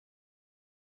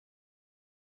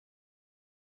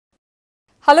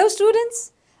Hello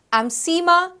students, I'm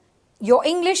Seema, your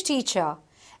English teacher,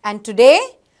 and today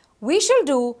we shall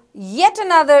do yet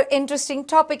another interesting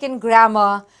topic in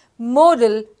grammar,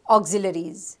 modal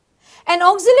auxiliaries. An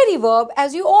auxiliary verb,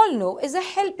 as you all know, is a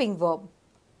helping verb.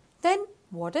 Then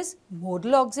what is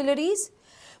modal auxiliaries?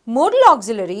 Modal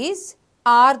auxiliaries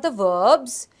are the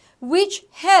verbs which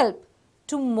help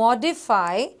to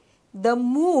modify the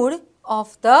mood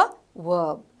of the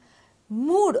verb.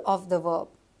 Mood of the verb.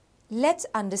 Let's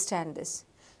understand this.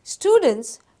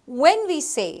 Students, when we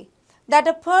say that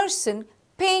a person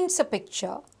paints a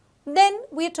picture, then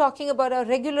we are talking about a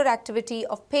regular activity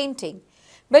of painting.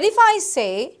 But if I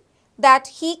say that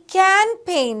he can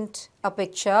paint a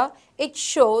picture, it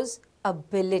shows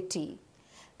ability.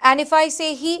 And if I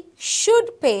say he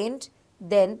should paint,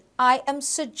 then I am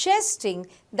suggesting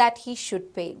that he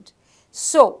should paint.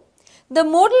 So, the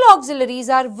modal auxiliaries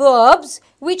are verbs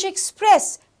which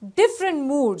express different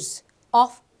moods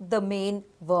of the main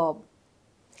verb.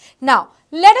 Now,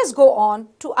 let us go on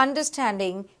to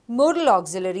understanding modal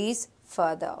auxiliaries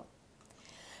further.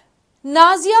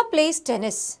 Nazia plays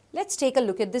tennis. Let's take a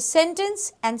look at this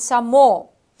sentence and some more.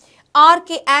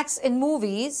 RK acts in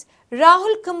movies.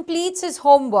 Rahul completes his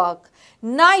homework.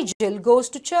 Nigel goes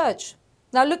to church.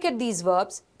 Now look at these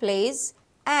verbs: plays,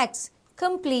 acts,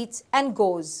 completes and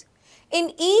goes.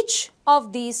 In each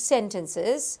of these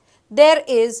sentences, there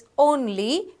is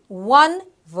only one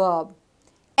verb,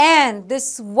 and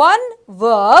this one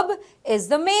verb is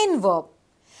the main verb.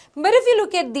 But if you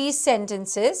look at these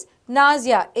sentences,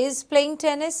 Nazia is playing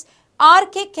tennis,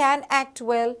 RK can act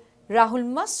well, Rahul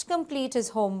must complete his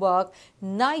homework,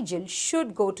 Nigel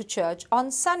should go to church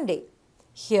on Sunday.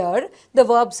 Here the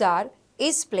verbs are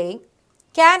is playing,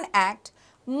 can act,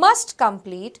 must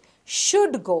complete,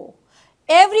 should go.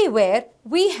 Everywhere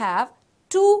we have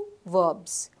two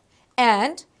verbs.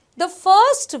 And the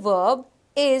first verb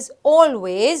is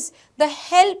always the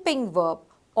helping verb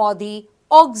or the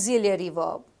auxiliary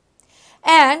verb.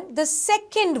 And the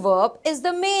second verb is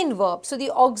the main verb. So, the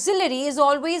auxiliary is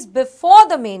always before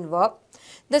the main verb.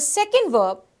 The second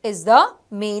verb is the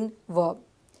main verb.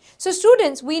 So,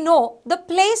 students, we know the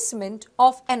placement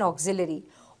of an auxiliary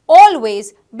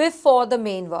always before the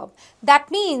main verb.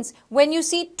 That means when you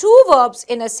see two verbs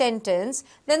in a sentence,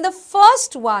 then the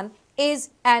first one is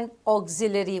an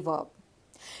auxiliary verb.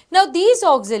 Now these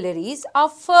auxiliaries are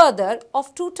further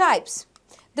of two types,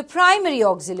 the primary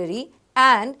auxiliary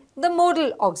and the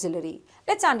modal auxiliary.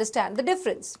 Let's understand the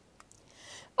difference.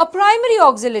 A primary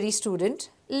auxiliary,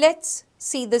 student, let's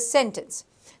see this sentence.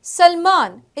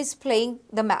 Salman is playing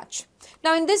the match.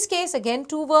 Now in this case, again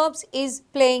two verbs, is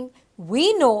playing.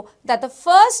 We know that the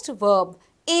first verb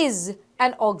is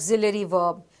an auxiliary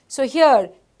verb. So here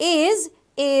is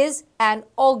an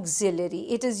auxiliary.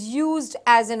 It is used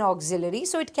as an auxiliary,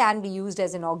 so it can be used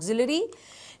as an auxiliary.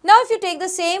 Now if you take the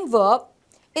same verb,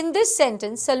 in this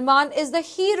sentence, Salman is the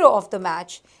hero of the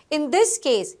match. In this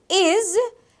case, is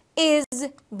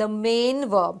the main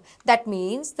verb. That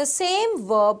means the same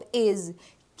verb is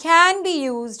can be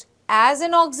used as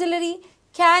an auxiliary,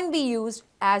 can be used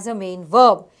as a main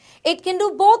verb. It can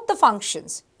do both the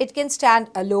functions. It can stand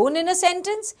alone in a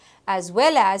sentence as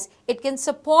well as it can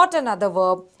support another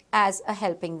verb as a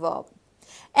helping verb.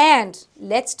 And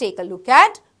let's take a look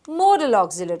at modal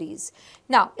auxiliaries.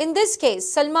 Now, in this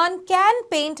case, Salman can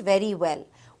paint very well.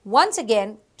 Once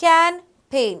again, can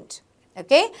paint.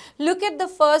 Okay, look at the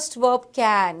first verb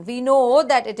can. We know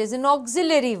that it is an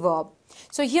auxiliary verb.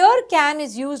 So, here can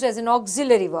is used as an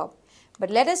auxiliary verb. But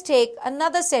let us take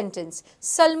another sentence.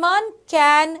 Salman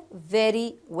can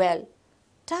very well.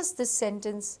 Does this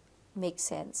sentence make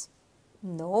sense?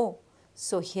 No.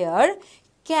 So here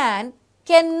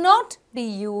cannot be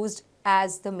used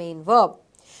as the main verb.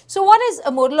 So what is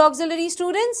a modal auxiliary,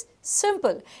 students?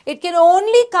 Simple. It can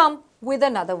only come with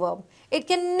another verb. It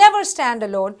can never stand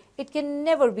alone. It can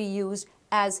never be used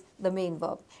as the main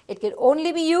verb. It can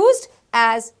only be used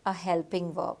as a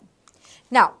helping verb.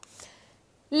 Now,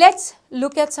 let's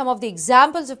look at some of the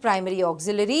examples of primary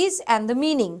auxiliaries and the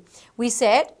meaning. We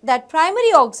said that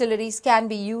primary auxiliaries can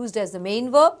be used as the main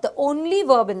verb, the only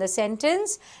verb in the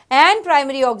sentence, and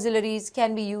primary auxiliaries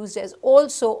can be used as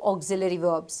also auxiliary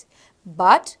verbs.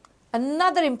 But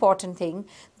another important thing,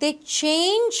 they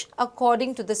change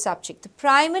according to the subject. The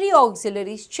primary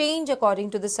auxiliaries change according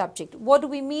to the subject. What do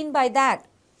we mean by that?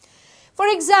 For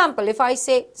example, if I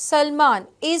say Salman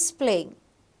is playing,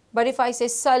 but if I say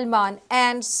Salman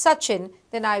and Sachin,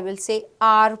 then I will say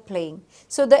are playing.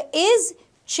 So the is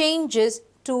changes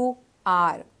to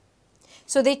are.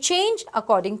 So they change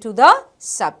according to the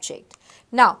subject.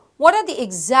 Now, what are the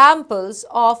examples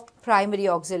of primary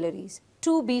auxiliaries?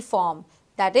 To be form.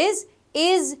 That is,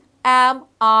 is, am,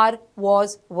 are,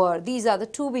 was, were. These are the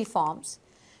to be forms.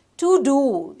 To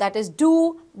do, that is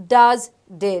do, does,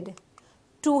 did.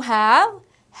 To have,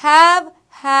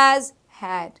 has,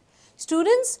 had.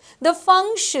 Students, the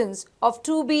functions of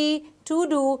to be, to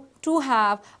do, to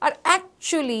have are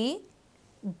actually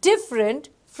different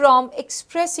from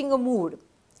expressing a mood.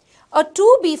 A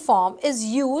to be form is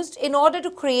used in order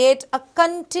to create a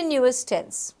continuous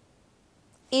tense.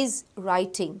 Is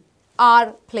writing,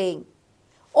 are playing,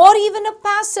 or even a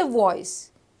passive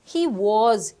voice. He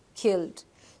was killed.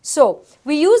 So,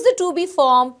 we use the to be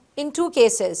form in two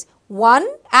cases. One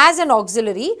as an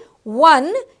auxiliary,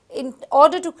 one in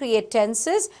order to create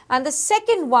tenses, and the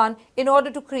second one in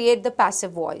order to create the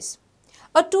passive voice.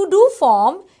 A to do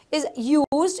form is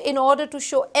used in order to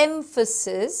show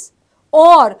emphasis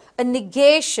or a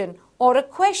negation or a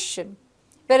question,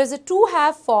 whereas a to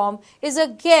have form is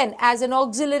again as an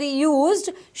auxiliary used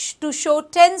to show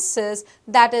tenses,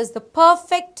 that is the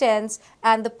perfect tense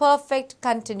and the perfect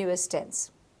continuous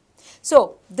tense.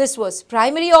 So, this was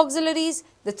primary auxiliaries,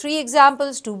 the three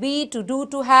examples, to be, to do,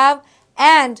 to have,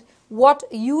 and what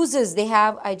uses they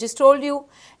have I just told you.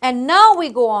 And now we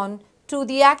go on to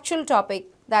the actual topic,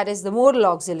 that is the modal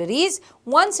auxiliaries.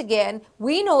 Once again,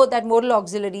 we know that modal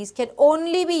auxiliaries can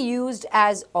only be used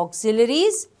as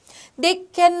auxiliaries. They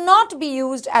cannot be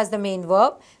used as the main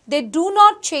verb. They do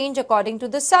not change according to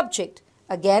the subject.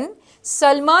 Again,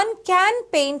 Salman can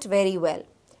paint very well.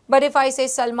 But if I say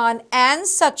Salman and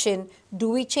Sachin, do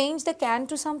we change the can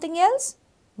to something else?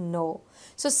 No.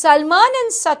 So, Salman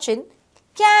and Sachin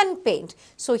can paint.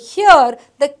 So, here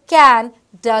the can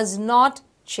does not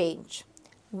change.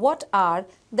 What are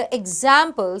the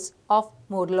examples of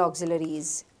modal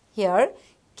auxiliaries? Here,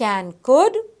 can,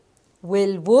 could,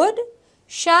 will, would,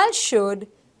 shall, should,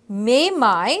 may,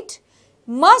 might,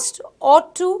 must,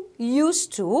 ought to,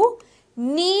 used to,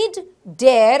 need,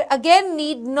 dare, again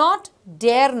need not,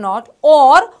 dare not,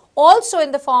 or also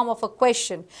in the form of a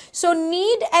question. So,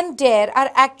 need and dare are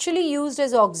actually used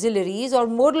as auxiliaries or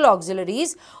modal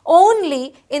auxiliaries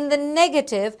only in the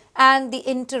negative and the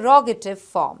interrogative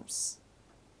forms.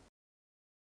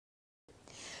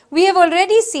 We have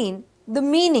already seen the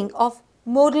meaning of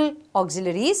modal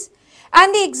auxiliaries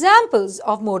and the examples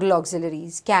of modal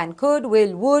auxiliaries: can, could,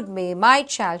 will, would, may, might,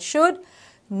 shall, should,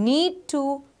 need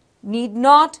to, need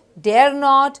not, dare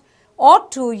not,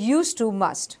 ought to, used to,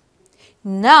 must.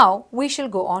 Now, we shall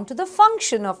go on to the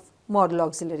function of modal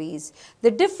auxiliaries,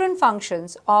 the different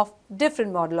functions of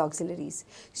different modal auxiliaries.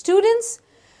 Students,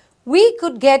 we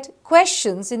could get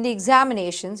questions in the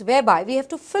examinations whereby we have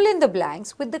to fill in the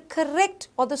blanks with the correct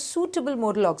or the suitable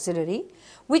modal auxiliary,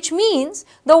 which means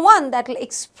the one that will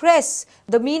express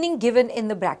the meaning given in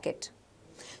the bracket.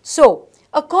 So,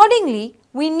 accordingly,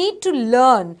 we need to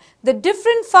learn the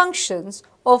different functions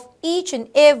of each and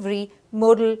every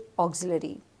modal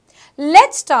auxiliary.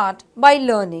 Let's start by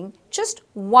learning just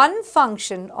one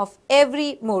function of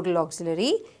every modal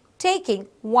auxiliary, taking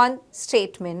one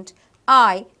statement: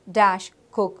 I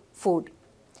cook food.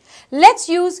 Let's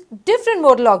use different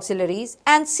modal auxiliaries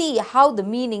and see how the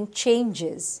meaning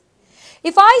changes.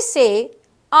 If I say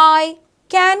I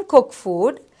can cook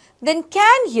food, then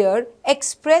can here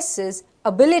expresses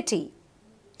ability.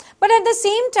 But at the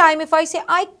same time, if I say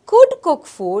I could cook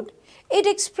food, it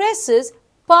expresses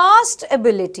past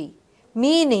ability,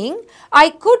 meaning I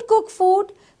could cook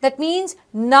food, that means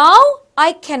now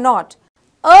I cannot.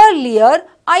 Earlier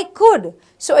I could.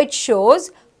 So, it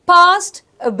shows past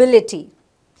ability.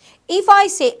 If I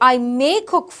say I may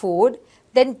cook food,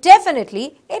 then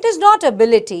definitely it is not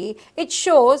ability. It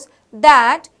shows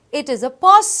that it is a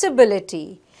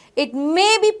possibility. It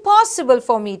may be possible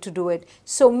for me to do it.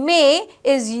 So, may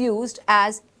is used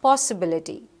as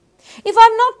possibility. If I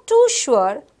am not too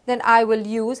sure, then I will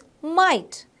use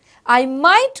might. I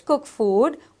might cook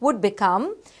food would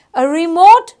become a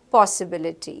remote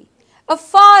possibility, a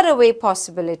faraway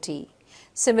possibility.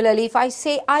 Similarly, if I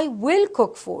say I will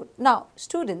cook food. Now,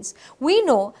 students, we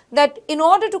know that in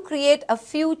order to create a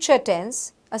future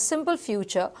tense, a simple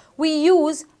future, we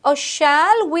use a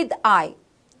shall with I.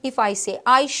 If I say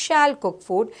I shall cook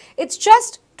food, it's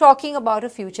just talking about a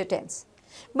future tense.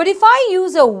 But if I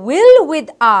use a will with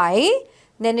I,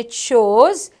 then it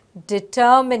shows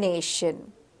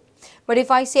determination. But if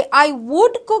I say I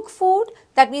would cook food,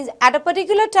 that means at a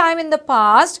particular time in the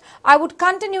past, I would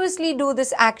continuously do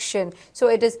this action. So,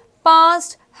 it is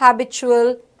past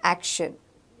habitual action.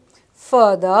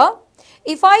 Further,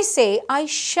 if I say I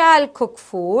shall cook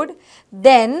food,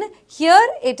 then here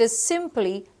it is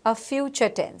simply a future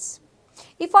tense.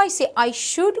 If I say I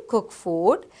should cook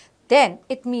food, then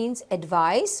it means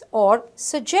advice or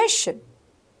suggestion.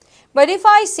 But if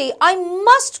I say I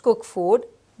must cook food,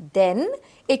 then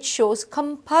it shows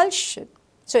compulsion.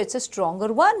 So it's a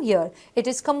stronger one here. It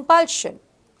is compulsion.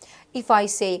 If I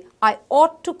say I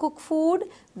ought to cook food,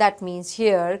 that means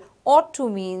here ought to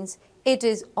means it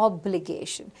is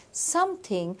obligation.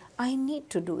 Something I need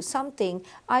to do, something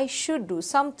I should do,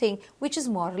 something which is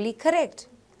morally correct.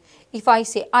 If I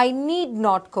say I need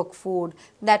not cook food,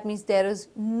 that means there is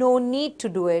no need to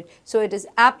do it. So it is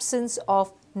absence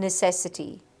of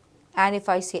necessity. And if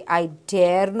I say I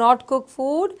dare not cook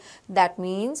food, that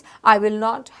means I will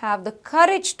not have the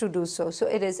courage to do so. So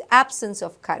it is absence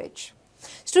of courage.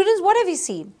 Students, what have we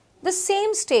seen? The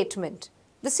same statement,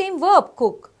 the same verb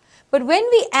cook. But when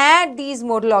we add these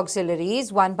modal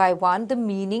auxiliaries one by one, the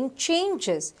meaning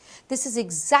changes. This is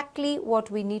exactly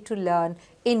what we need to learn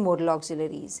in modal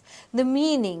auxiliaries. The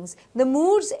meanings, the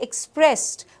moods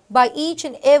expressed by each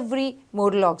and every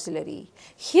modal auxiliary.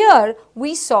 Here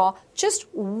we saw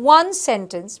just one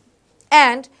sentence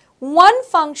and one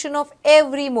function of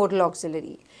every modal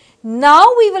auxiliary. Now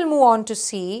we will move on to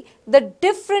see the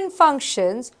different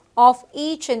functions of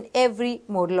each and every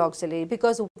modal auxiliary,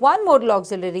 because one modal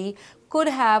auxiliary could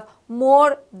have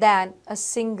more than a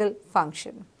single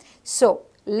function. So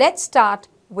let's start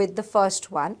with the first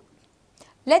one.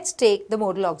 Let's take the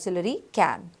modal auxiliary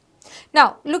can.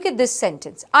 Now look at this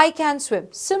sentence. I can swim.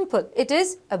 Simple. It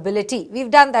is ability. We've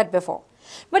done that before.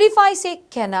 But if I say,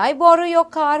 can I borrow your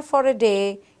car for a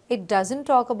day? It doesn't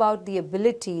talk about the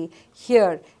ability.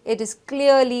 Here it is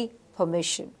clearly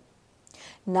permission.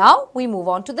 Now we move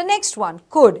on to the next one.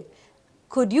 Could.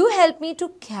 Could you help me to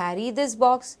carry this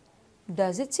box?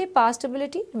 Does it say past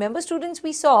ability? Remember students,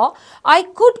 we saw I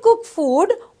could cook food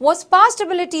was past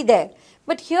ability there.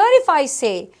 But here if I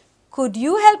say, could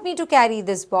you help me to carry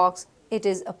this box? It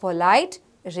is a polite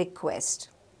request.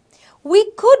 We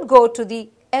could go to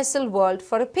the SL World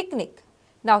for a picnic.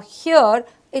 Now here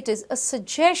it is a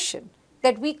suggestion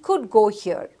that we could go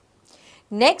here.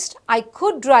 Next, I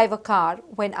could drive a car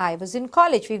when I was in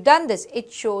college. We've done this.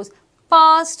 It shows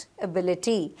past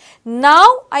ability.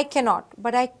 Now I cannot,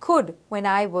 but I could when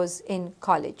I was in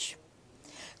college.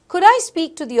 Could I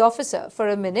speak to the officer for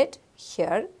a minute?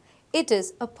 Here it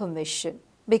is a permission,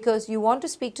 because you want to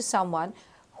speak to someone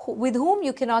with whom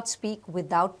you cannot speak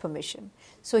without permission.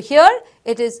 So here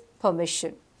it is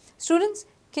permission. Students,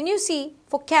 can you see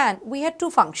for can we had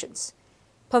two functions,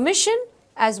 permission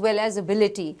as well as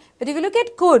ability. But if you look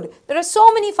at could, there are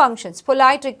so many functions: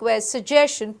 polite request,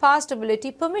 suggestion, past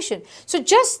ability, permission. So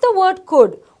just the word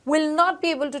could will not be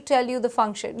able to tell you the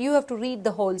function. You have to read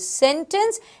the whole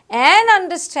sentence and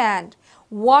understand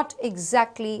what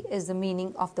exactly is the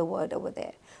meaning of the word over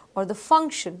there, or the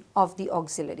function of the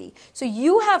auxiliary. So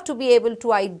you have to be able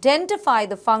to identify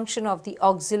the function of the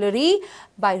auxiliary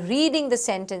by reading the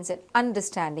sentence and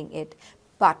understanding it.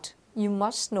 But you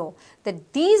must know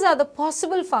that these are the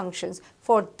possible functions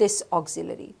for this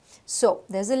auxiliary. So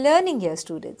there's a learning here,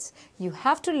 students. You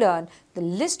have to learn the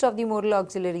list of the modal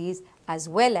auxiliaries as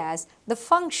well as the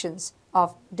functions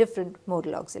of different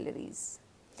modal auxiliaries.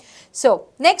 So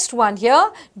next one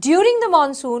here, during the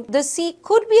monsoon, the sea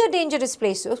could be a dangerous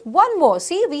place. So one more,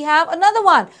 see, we have another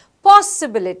one,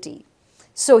 possibility.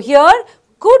 So here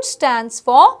could stands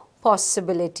for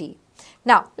possibility.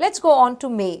 Now let's go on to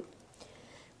may.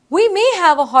 We may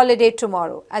have a holiday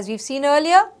tomorrow. As we've seen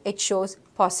earlier, it shows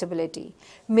possibility.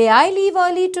 May I leave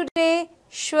early today?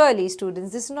 Surely,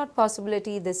 students, this is not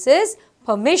possibility, this is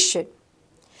permission.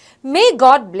 May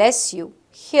God bless you.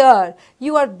 Here,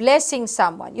 you are blessing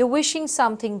someone. You're wishing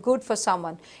something good for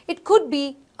someone. It could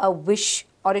be a wish,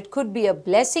 or it could be a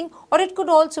blessing, or it could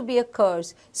also be a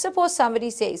curse. Suppose somebody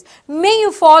says, may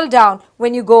you fall down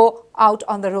when you go out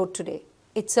on the road today.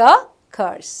 It's a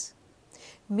curse.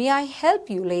 May I help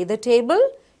you lay the table?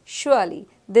 Surely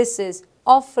this is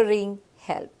offering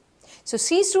help. So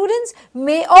see students,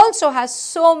 may also has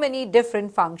so many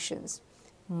different functions.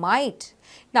 Might.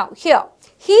 Now here,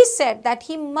 he said that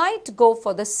he might go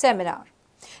for the seminar.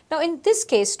 Now in this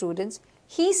case students,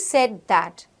 he said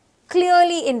that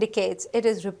clearly indicates it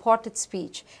is reported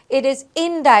speech. It is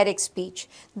indirect speech.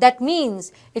 That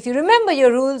means if you remember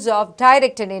your rules of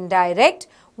direct and indirect,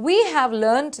 we have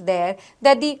learnt there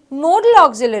that the modal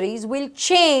auxiliaries will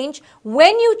change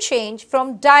when you change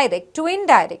from direct to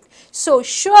indirect. So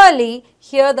surely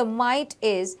here the might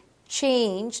is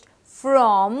changed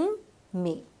from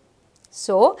may.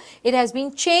 So it has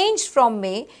been changed from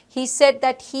may. He said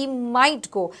that he might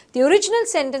go. The original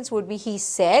sentence would be he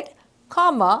said,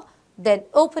 comma, then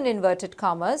open inverted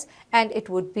commas, and it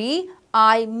would be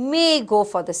I may go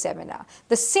for the seminar.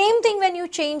 The same thing when you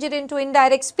change it into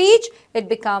indirect speech, it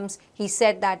becomes he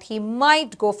said that he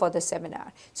might go for the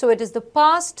seminar. So it is the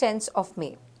past tense of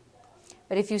may.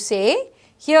 But if you say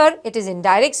here it is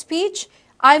indirect speech,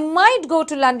 I might go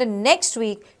to London next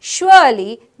week,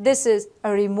 surely this is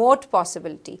a remote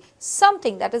possibility,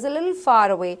 something that is a little far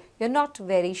away, you're not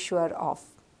very sure of.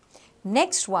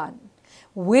 Next one,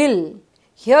 will.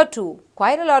 Here too,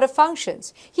 quite a lot of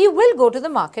functions. He will go to the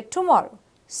market tomorrow.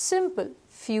 Simple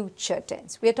future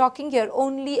tense. We are talking here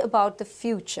only about the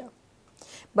future.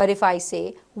 But if I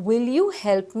say, will you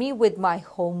help me with my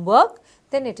homework?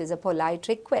 Then it is a polite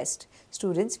request.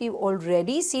 Students, we've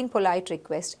already seen polite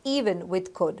request even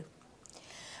with could.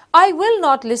 I will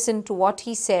not listen to what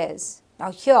he says.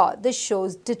 Now here, this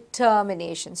shows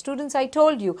determination. Students, I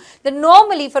told you that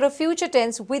normally for a future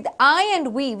tense with I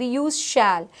and we use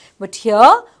shall. But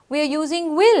here, we are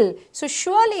using will. So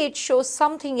surely it shows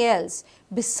something else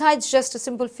besides just a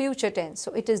simple future tense.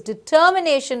 So it is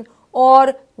determination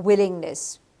or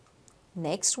willingness.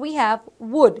 Next, we have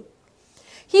would.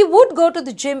 He would go to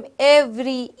the gym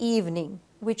every evening,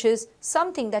 which is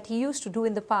something that he used to do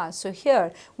in the past. So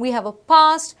here, we have a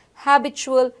past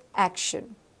habitual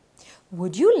action.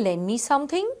 Would you lend me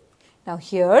something? Now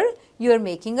here you are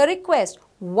making a request.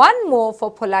 One more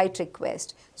for polite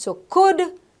request. So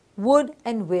could, would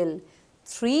and will.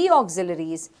 3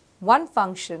 auxiliaries, 1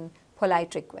 function,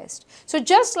 polite request. So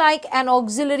just like an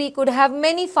auxiliary could have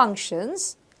many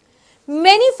functions,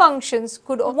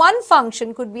 one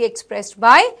function could be expressed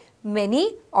by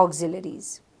many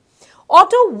auxiliaries.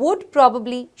 Otto would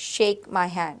probably shake my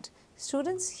hand.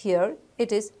 Students, here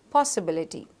it is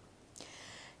possibility.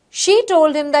 She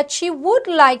told him that she would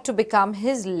like to become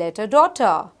his letter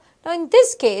daughter. Now in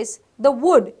this case, the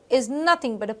would is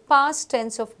nothing but a past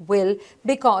tense of will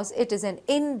because it is an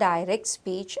indirect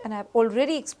speech, and I have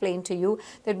already explained to you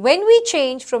that when we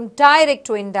change from direct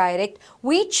to indirect,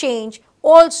 we change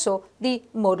also the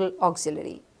modal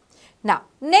auxiliary. Now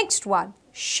next one,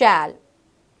 shall.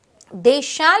 They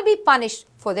shall be punished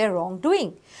for their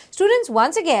wrongdoing. Students,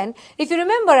 once again, if you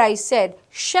remember, I said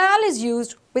shall is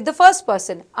used with the first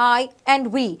person, I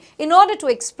and we, in order to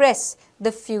express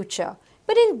the future.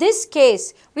 But in this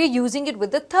case, we are using it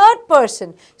with the third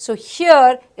person. So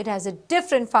here it has a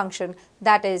different function,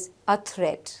 that is a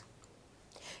threat.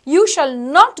 You shall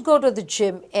not go to the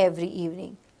gym every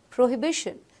evening.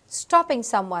 Prohibition, stopping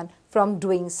someone from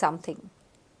doing something.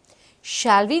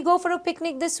 Shall we go for a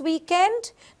picnic this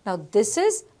weekend? Now this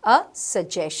is a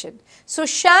suggestion. So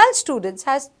shall, students,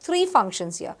 has 3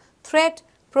 functions here: threat,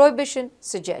 prohibition,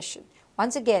 suggestion.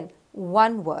 Once again,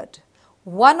 1 word,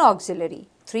 1 auxiliary,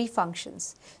 3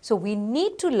 functions. So we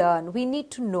need to learn, we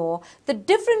need to know the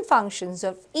different functions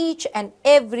of each and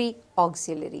every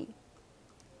auxiliary.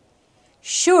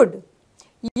 Should.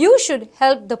 You should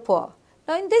help the poor.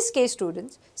 Now in this case,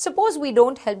 students, suppose we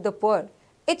don't help the poor.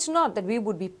 It's not that we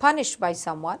would be punished by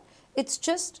someone. It's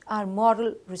just our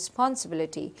moral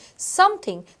responsibility,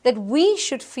 something that we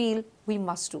should feel we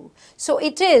must do. So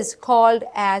it is called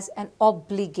as an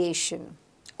obligation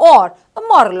or a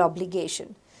moral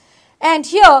obligation. And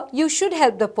here you should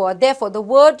help the poor. Therefore, the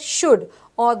word should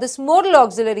or this modal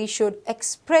auxiliary should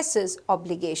expresses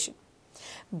obligation.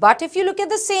 But if you look at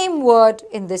the same word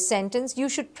in this sentence, you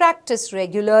should practice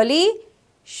regularly.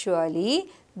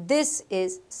 Surely this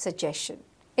is suggestion.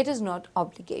 It is not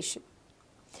obligation.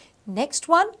 Next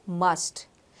one, must.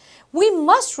 We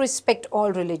must respect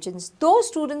all religions. Though,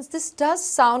 students, this does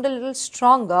sound a little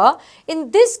stronger.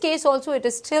 In this case also it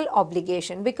is still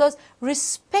obligation because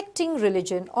respecting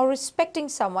religion or respecting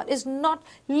someone is not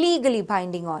legally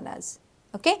binding on us.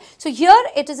 Okay, so here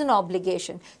it is an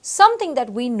obligation, something that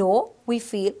we know, we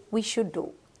feel we should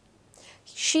do.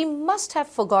 She must have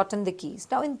forgotten the keys.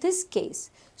 Now in this case,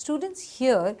 students,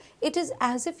 here it is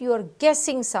as if you are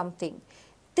guessing something.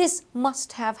 This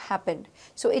must have happened.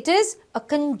 So it is a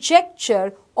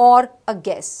conjecture or a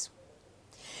guess.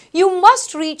 You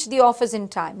must reach the office in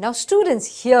time. Now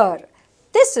students, here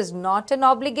this is not an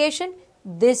obligation,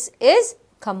 this is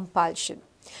compulsion.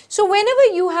 So whenever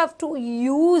you have to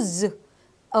use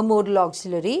a modal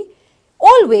auxiliary,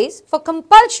 always for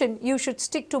compulsion you should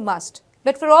stick to must.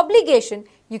 But for obligation,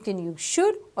 you can use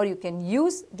should or you can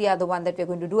use the other one that we are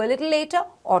going to do a little later,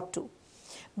 ought to.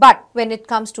 But when it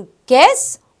comes to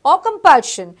guess or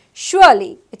compulsion,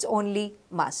 surely it's only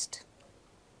must.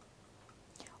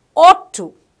 Ought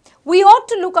to. We ought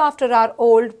to look after our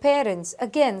old parents.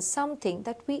 Again, something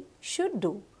that we should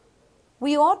do.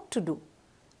 We ought to do.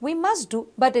 We must do,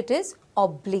 but it is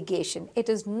obligation. It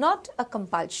is not a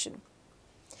compulsion.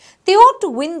 They ought to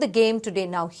win the game today.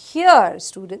 Now here,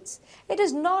 students, it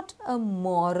is not a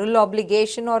moral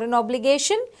obligation or an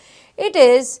obligation. It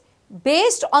is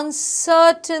based on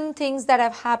certain things that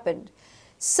have happened,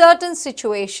 certain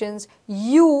situations.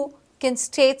 You can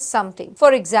state something.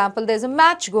 For example, there's a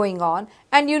match going on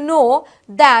and you know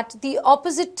that the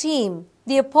opposite team,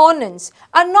 the opponents,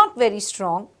 are not very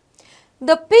strong.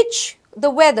 The pitch,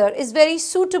 the weather is very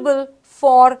suitable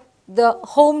for the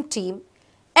home team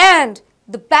and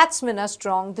the batsmen are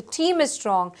strong, the team is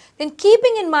strong. Then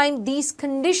keeping in mind these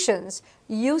conditions,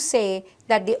 you say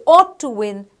that they ought to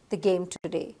win the game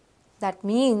today. That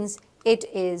means it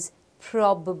is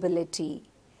probability.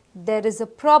 There is a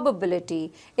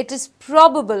probability. It is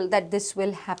probable that this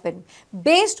will happen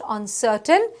based on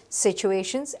certain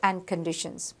situations and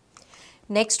conditions.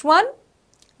 Next one,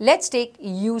 let's take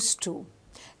used to.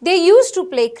 They used to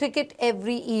play cricket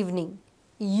every evening.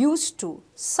 Used to,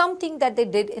 something that they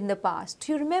did in the past.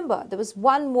 Do you remember? There was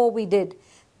one more we did,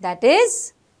 that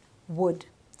is would.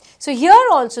 So here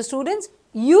also, students,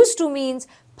 used to means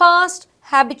past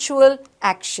habitual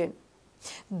action.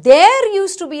 There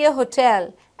used to be a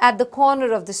hotel at the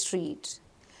corner of the street.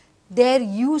 There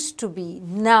used to be,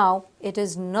 now it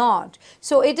is not.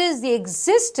 So it is the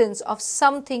existence of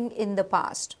something in the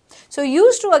past. So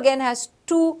used to again has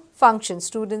two functions,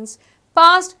 students,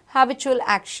 past habitual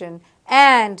action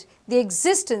and the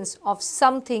existence of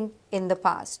something in the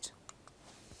past.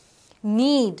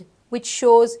 Need, which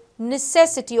shows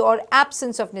necessity or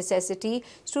absence of necessity.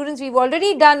 Students, we've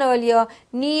already done earlier,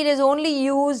 need is only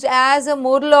used as a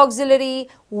modal auxiliary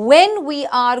when we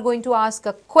are going to ask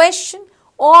a question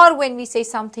or when we say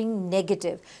something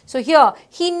negative. So here,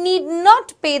 he need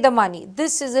not pay the money.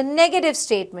 This is a negative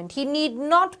statement. He need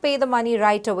not pay the money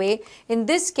right away. In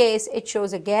this case, it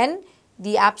shows again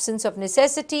the absence of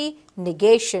necessity,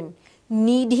 negation.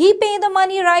 Need he pay the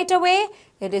money right away?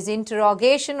 It is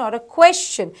interrogation or a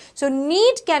question. So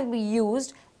need can be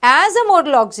used as a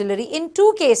modal auxiliary in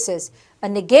two cases, a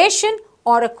negation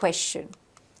or a question.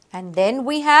 And then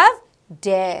we have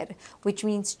dare, which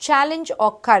means challenge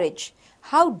or courage.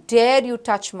 How dare you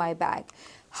touch my bag?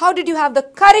 How did you have the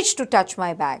courage to touch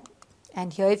my bag?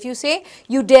 And here if you say,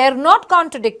 you dare not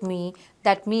contradict me,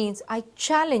 that means I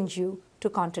challenge you to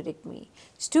contradict me.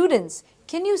 Students,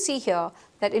 can you see here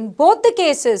that in both the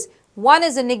cases, one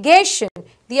is a negation,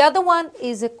 the other one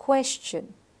is a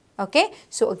question. Okay,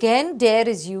 so again, dare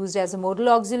is used as a modal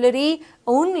auxiliary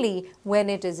only when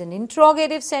it is an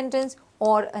interrogative sentence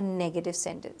or a negative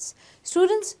sentence.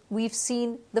 Students, we've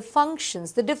seen the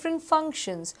functions, the different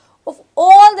functions of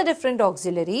all the different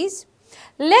auxiliaries.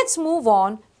 Let's move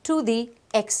on to the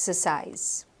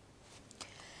exercise.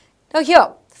 Now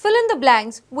here, fill in the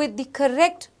blanks with the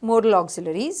correct modal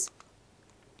auxiliaries.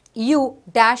 You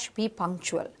dash be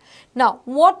punctual. Now,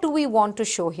 what do we want to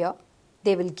show here?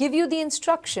 They will give you the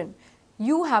instruction.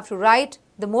 You have to write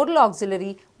the modal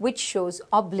auxiliary which shows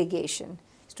obligation.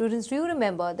 Students, do you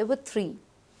remember there were three?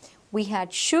 We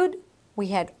had should, we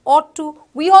had ought to,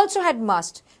 we also had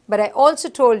must. But I also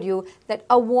told you that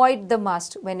avoid the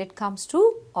must when it comes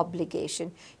to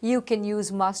obligation. You can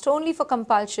use must only for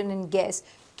compulsion and guess.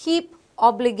 Keep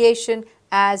obligation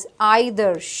as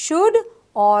either should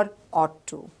or ought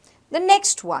to. The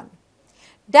next one,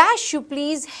 dash you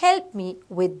please help me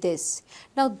with this.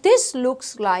 Now this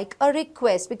looks like a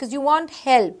request because you want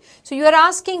help. So you are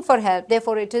asking for help,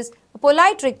 therefore it is a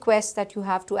polite request that you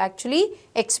have to actually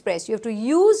express. You have to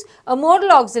use a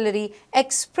modal auxiliary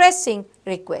expressing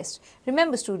request.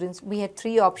 Remember students, we had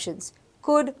three options,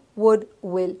 could, would,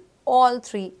 will. All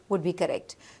three would be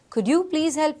correct. Could you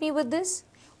please help me with this?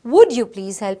 Would you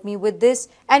please help me with this?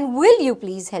 And will you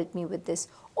please help me with this?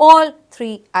 All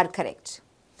three are correct.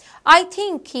 I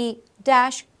think he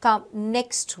dash come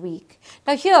next week.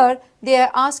 Now here they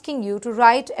are asking you to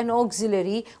write an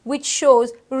auxiliary which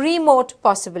shows remote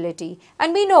possibility.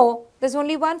 And we know there's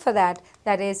only one for that,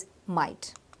 that is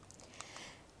might.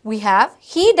 We have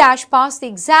he dash pass the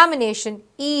examination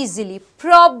easily.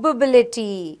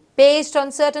 Probability based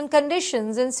on certain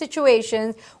conditions and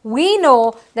situations. We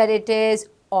know that it is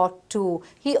ought to.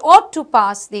 He ought to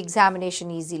pass the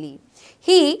examination easily.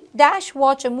 He dash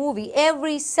watch a movie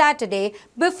every Saturday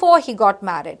before he got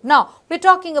married. Now, we're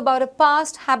talking about a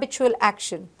past habitual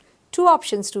action. Two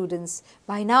options, students.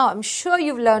 By now, I'm sure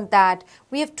you've learned that.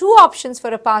 We have two options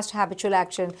for a past habitual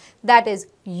action, that is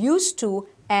used to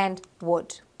and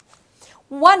would.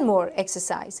 One more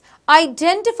exercise.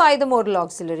 Identify the modal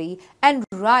auxiliary and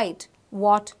write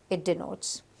what it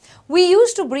denotes. We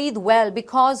used to breathe well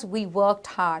because we worked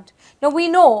hard. Now we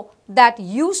know that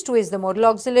used to is the modal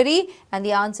auxiliary and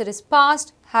the answer is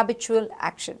past habitual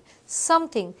action,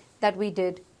 something that we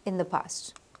did in the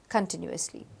past.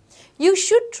 continuously. You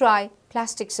should try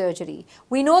plastic surgery.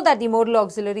 We know that the modal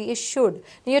auxiliary is should.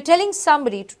 Now you're telling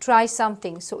somebody to try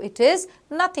something, so it is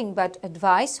nothing but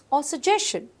advice or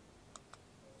suggestion.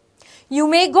 You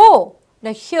may go.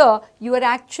 Now here you are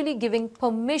actually giving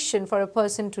permission for a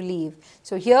person to leave.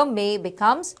 So here may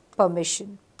becomes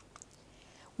permission.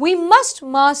 We must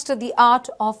master the art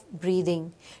of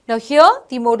breathing. Now here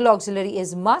the modal auxiliary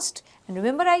is must, and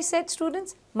remember I said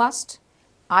students must,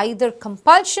 either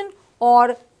compulsion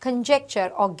or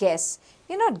conjecture or guess.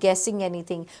 We're not guessing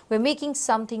anything, we're making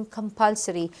something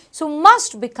compulsory. So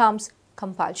must becomes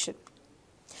compulsion.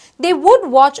 They would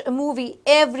watch a movie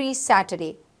every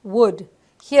Saturday. Would.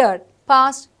 Here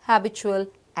past habitual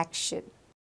action.